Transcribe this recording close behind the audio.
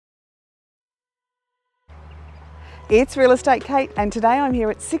It's Real Estate Kate, and today I'm here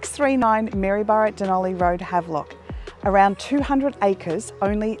at 639 Maryborough-Dunolly Road, Havelock. Around 200 acres,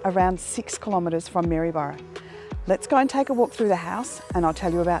 only around 6 kilometres from Maryborough. Let's go and take a walk through the house and I'll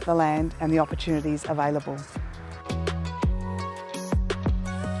tell you about the land and the opportunities available.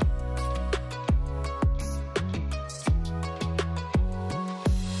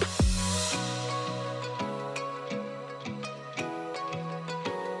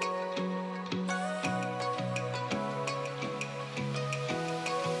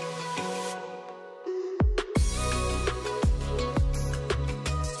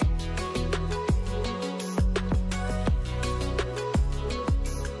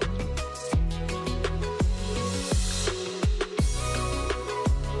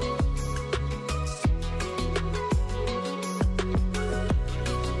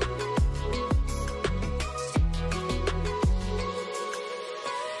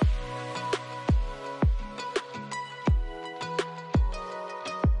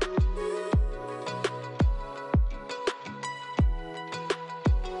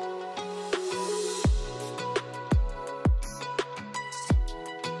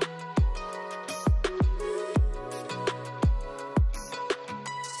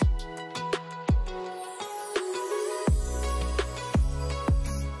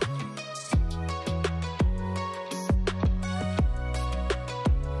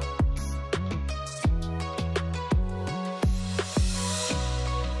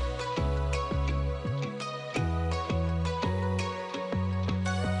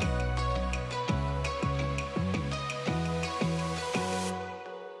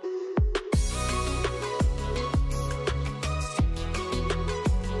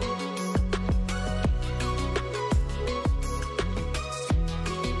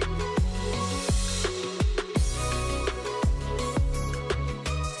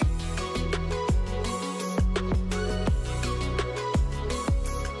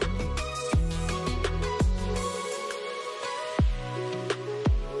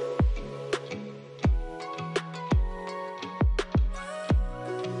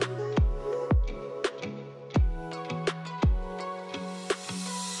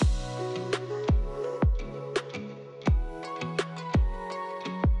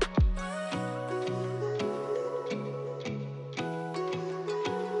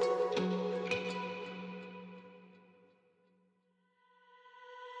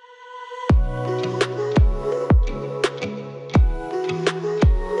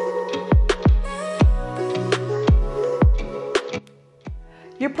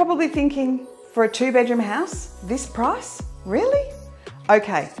 You're probably thinking, for a 2-bedroom house, this price? Really?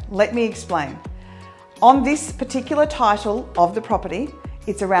 Okay, let me explain. On this particular title of the property,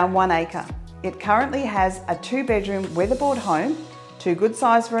 it's around 1 acre. It currently has a 2-bedroom weatherboard home, 2 good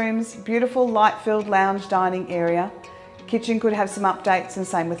sized rooms, beautiful light-filled lounge dining area. Kitchen could have some updates, and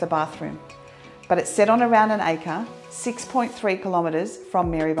same with the bathroom. But it's set on around 1 acre, 6.3 kilometres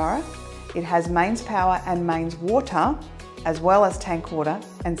from Maryborough. It has mains power and mains water, as well as tank water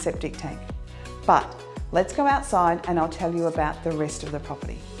and septic tank. But let's go outside and I'll tell you about the rest of the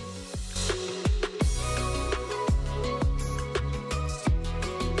property.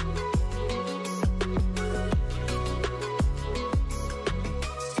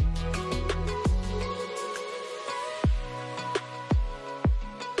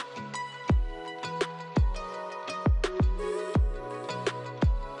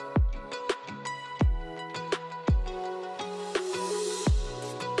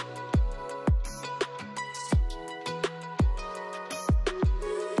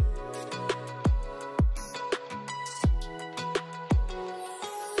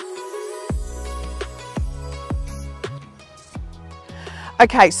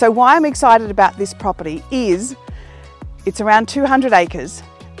 Okay, so why I'm excited about this property is it's around 200 acres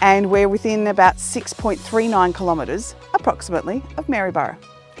and we're within about 6.39 kilometres approximately of Maryborough.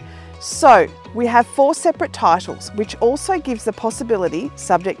 So we have 4 separate titles, which also gives the possibility,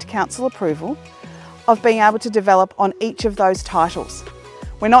 subject to council approval, of being able to develop on each of those titles.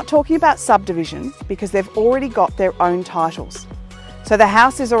 We're not talking about subdivision because they've already got their own titles. So the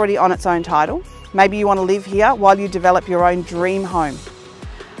house is already on its own title. Maybe you want to live here while you develop your own dream home.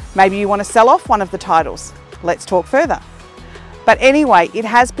 Maybe you want to sell off one of the titles. Let's talk further. But anyway, it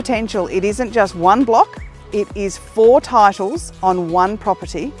has potential. It isn't just one block, it is 4 titles on one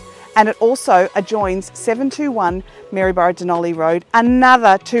property, and it also adjoins 721 Maryborough-Dunolly Road,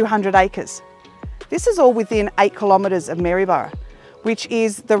 another 200 acres. This is all within 8 kilometres of Maryborough, which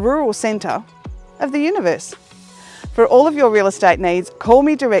is the rural centre of the universe. For all of your real estate needs, call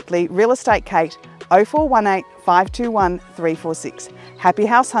me directly, Real Estate Kate, 0418 521 346. Happy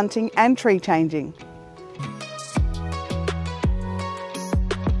house hunting and tree changing.